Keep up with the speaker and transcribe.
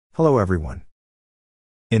Hello everyone.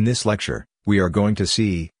 In this lecture, we are going to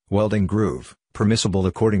see welding groove, permissible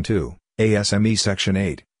according to ASME Section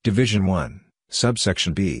 8, Division 1,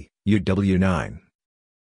 Subsection B, UW-9.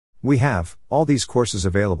 We have all these courses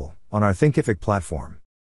available on our Thinkific platform.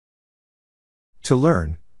 To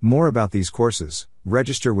learn more about these courses,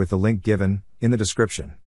 register with the link given in the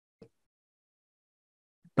description.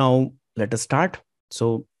 Now let us start.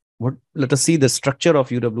 Let us see the structure of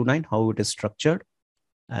UW-9, how it is structured,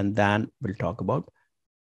 and then we'll talk about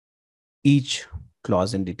each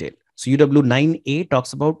clause in detail. So UW-9A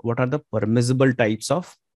talks about what are the permissible types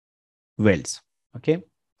of welds. Okay.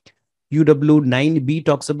 UW-9B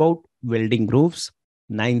talks about welding grooves.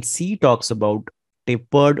 9C talks about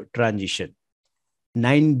tapered transition.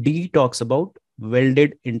 9D talks about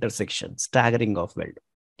welded intersection, staggering of weld.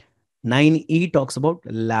 9E talks about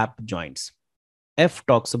lap joints. F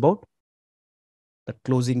talks about the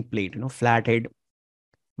closing plate, flat head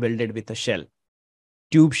welded with a shell.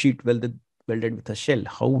 Tube sheet welded with a shell.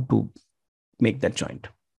 How to make that joint.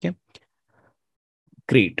 Okay.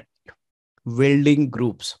 Great. Welding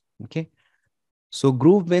groups. Okay. So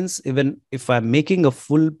groove means even if I'm making a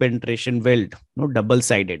full penetration weld,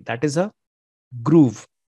 double-sided, that is a groove.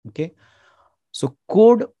 Okay. So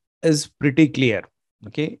code is pretty clear.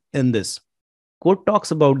 Okay. In this code talks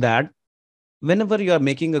about that whenever you are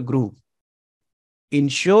making a groove,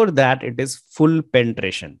 ensure that it is full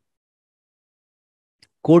penetration.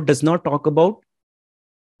 Code does not talk about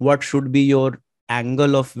what should be your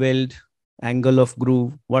angle of weld, angle of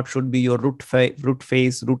groove, what should be your root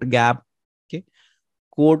face, root gap. Okay.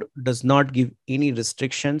 Code does not give any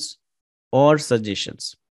restrictions or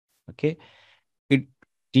suggestions. Okay. It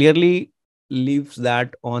clearly leaves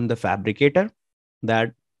that on the fabricator,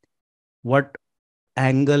 that what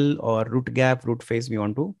angle or root gap, root face we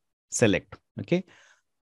want to select. Okay.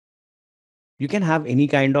 You can have any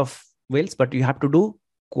kind of welds, but you have to do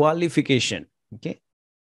qualification. Okay.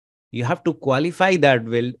 You have to qualify that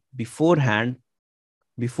weld beforehand,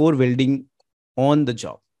 before welding on the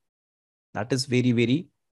job. That is very, very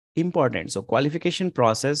important. So qualification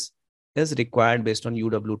process is required based on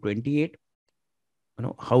UW-28.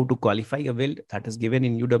 How to qualify a weld, that is given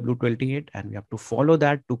in UW-28, and we have to follow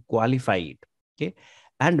that to qualify it. Okay.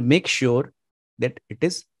 And make sure that it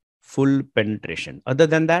is full penetration. Other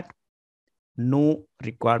than that, no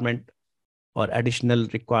requirement or additional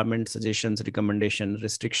requirement, suggestions, recommendation,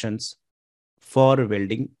 restrictions for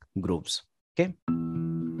welding grooves. Okay.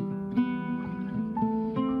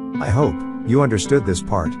 I hope you understood this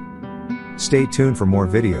part. Stay tuned for more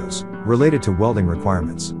videos related to welding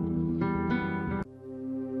requirements.